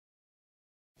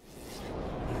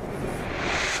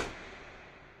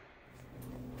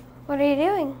What are you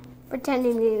doing?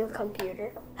 Pretending to be a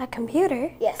computer. A computer?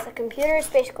 Yes, a computer is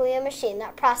basically a machine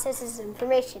that processes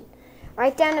information.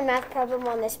 Write down a math problem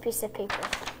on this piece of paper.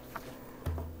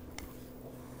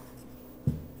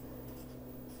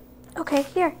 Okay,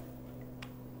 here.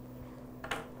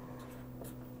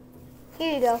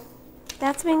 Here you go.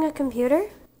 That's being a computer?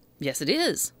 Yes, it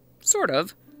is. Sort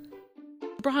of.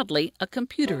 Broadly, a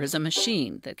computer is a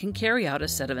machine that can carry out a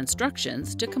set of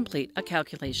instructions to complete a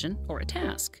calculation or a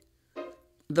task.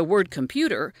 The word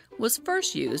computer was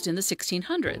first used in the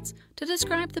 1600s to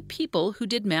describe the people who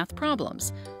did math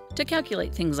problems, to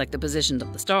calculate things like the positions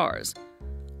of the stars.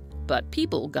 But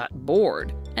people got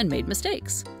bored and made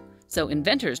mistakes, so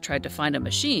inventors tried to find a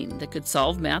machine that could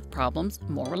solve math problems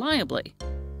more reliably.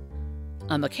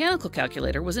 A mechanical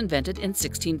calculator was invented in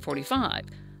 1645,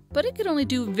 but it could only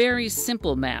do very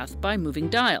simple math by moving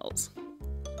dials.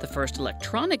 The first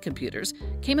electronic computers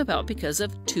came about because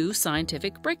of two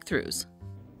scientific breakthroughs: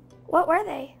 What were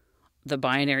they? the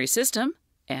binary system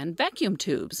and vacuum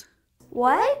tubes.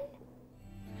 What?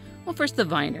 Well, first, the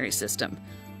binary system.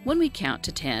 When we count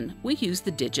to 10, we use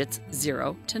the digits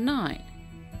 0 to 9.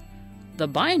 The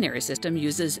binary system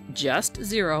uses just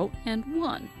 0 and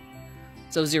 1.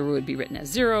 So 0 would be written as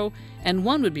 0, and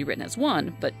 1 would be written as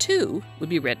 1, but 2 would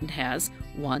be written as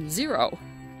 1, 0,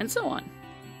 and so on.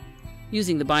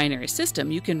 Using the binary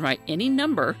system, you can write any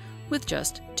number with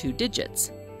just 2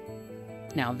 digits.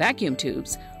 Now, vacuum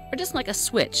tubes are just like a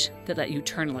switch that let you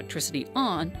turn electricity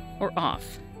on or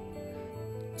off.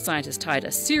 Scientists tied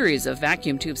a series of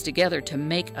vacuum tubes together to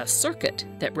make a circuit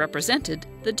that represented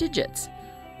the digits,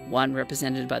 1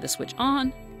 represented by the switch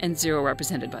on and 0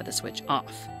 represented by the switch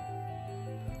off.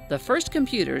 The first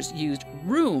computers used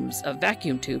rooms of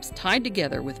vacuum tubes tied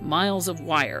together with miles of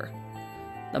wire.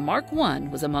 The Mark I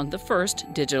was among the first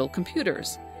digital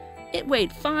computers. It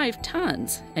weighed 5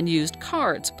 tons and used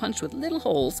cards punched with little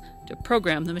holes to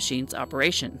program the machine's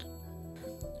operation.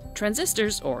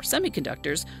 Transistors, or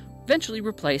semiconductors, eventually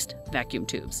replaced vacuum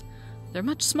tubes. They're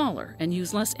much smaller and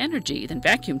use less energy than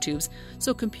vacuum tubes,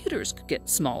 so computers could get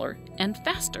smaller and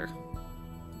faster.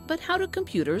 But how do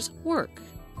computers work?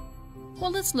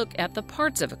 Well, let's look at the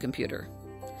parts of a computer.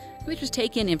 Computers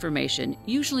take in information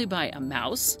usually by a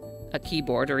mouse, a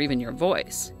keyboard, or even your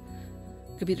voice.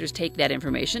 Computers take that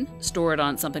information, store it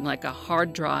on something like a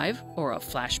hard drive or a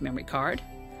flash memory card.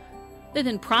 They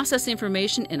then process the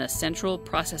information in a central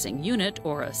processing unit,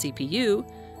 or a CPU,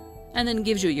 and then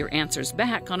gives you your answers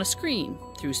back on a screen,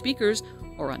 through speakers,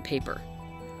 or on paper.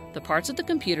 The parts of the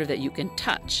computer that you can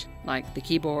touch, like the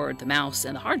keyboard, the mouse,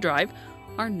 and the hard drive,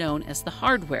 are known as the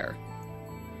hardware.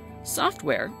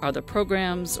 Software are the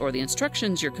programs or the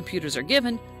instructions your computers are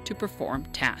given to perform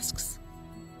tasks.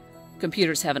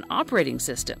 Computers have an operating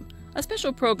system, a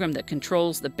special program that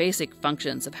controls the basic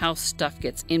functions of how stuff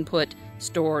gets input,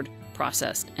 stored,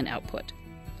 processed, and output.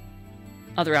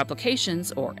 Other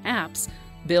applications, or apps,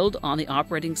 build on the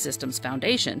operating system's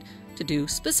foundation to do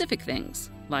specific things,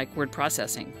 like word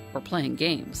processing or playing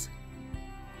games.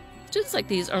 Students like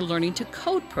these are learning to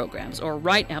code programs or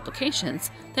write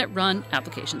applications that run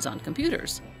applications on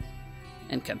computers.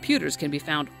 And computers can be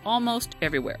found almost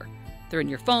everywhere. They're in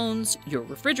your phones, your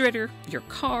refrigerator, your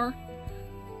car.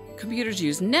 Computers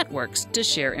use networks to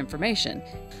share information.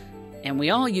 And we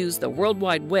all use the World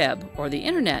Wide Web, or the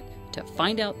Internet, to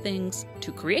find out things,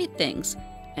 to create things,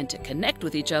 and to connect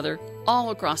with each other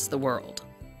all across the world.